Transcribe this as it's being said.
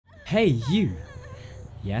Hey, you.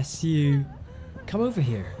 Yes, you. Come over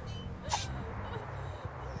here.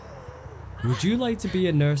 Would you like to be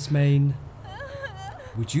a nurse main?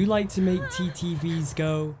 Would you like to make TTVs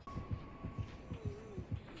go?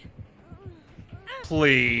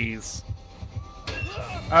 Please.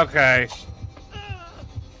 Okay.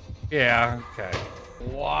 Yeah, okay.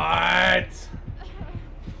 What?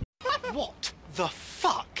 What the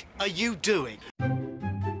fuck are you doing?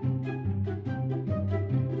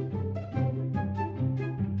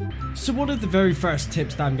 So one of the very first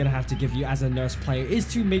tips that I'm going to have to give you as a nurse player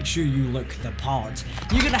is to make sure you look the part.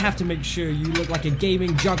 You're going to have to make sure you look like a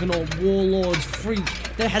gaming juggernaut warlord freak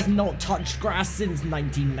that has not touched grass since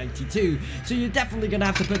 1992. So you're definitely going to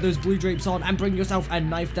have to put those blue drapes on and bring yourself a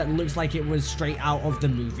knife that looks like it was straight out of the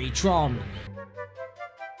movie Tron.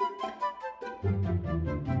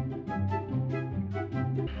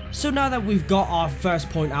 So now that we've got our first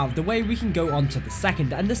point out of the way, we can go on to the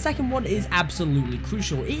second, and the second one is absolutely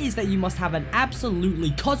crucial. It is that you must have an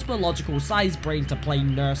absolutely cosmological sized brain to play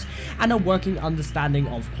nurse and a working understanding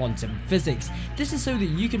of quantum physics. This is so that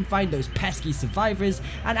you can find those pesky survivors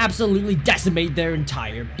and absolutely decimate their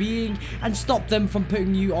entire being and stop them from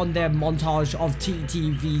putting you on their montage of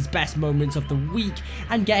TTV's best moments of the week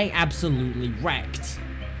and getting absolutely wrecked.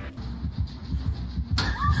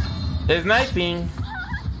 There's knifing.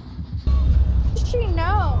 She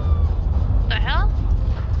know? The hell?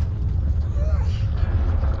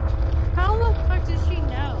 How the fuck does she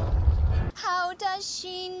know? How does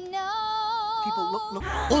she know? People look.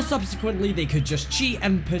 Or subsequently, they could just cheat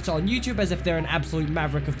and put it on YouTube as if they're an absolute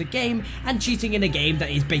maverick of the game and cheating in a game that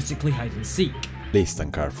is basically hide and seek.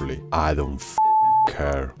 Listen carefully. I don't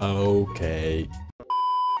care. Okay.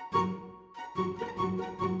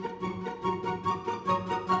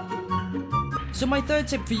 So my third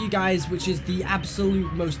tip for you guys, which is the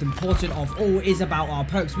absolute most important of all, is about our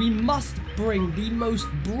perks. We must bring the most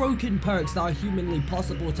broken perks that are humanly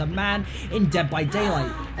possible to man in Dead by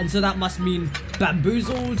Daylight. And so that must mean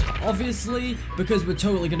Bamboozled, obviously, because we're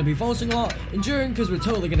totally going to be vaulting a lot. Enduring, because we're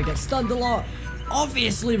totally going to get stunned a lot.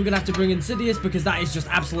 Obviously, we're going to have to bring Insidious, because that is just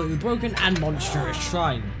absolutely broken, and Monstrous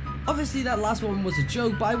Shrine. Obviously that last one was a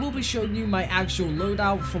joke, but I will be showing you my actual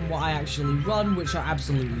loadout from what I actually run, which are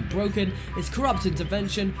absolutely broken. It's Corrupt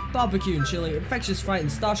Intervention, Barbecue and Chili, Infectious Fright and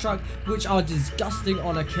Starstruck, which are disgusting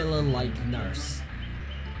on a killer like Nurse.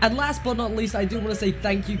 And last but not least, I do want to say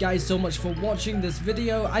thank you guys so much for watching this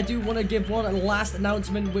video. I do want to give one last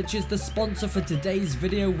announcement, which is the sponsor for today's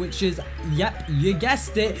video, which is, yep, you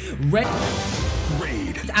guessed it, Raid.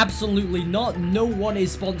 Absolutely not. No one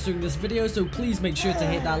is sponsoring this video, so please make sure to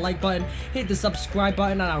hit that like button, hit the subscribe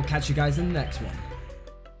button, and I'll catch you guys in the next one.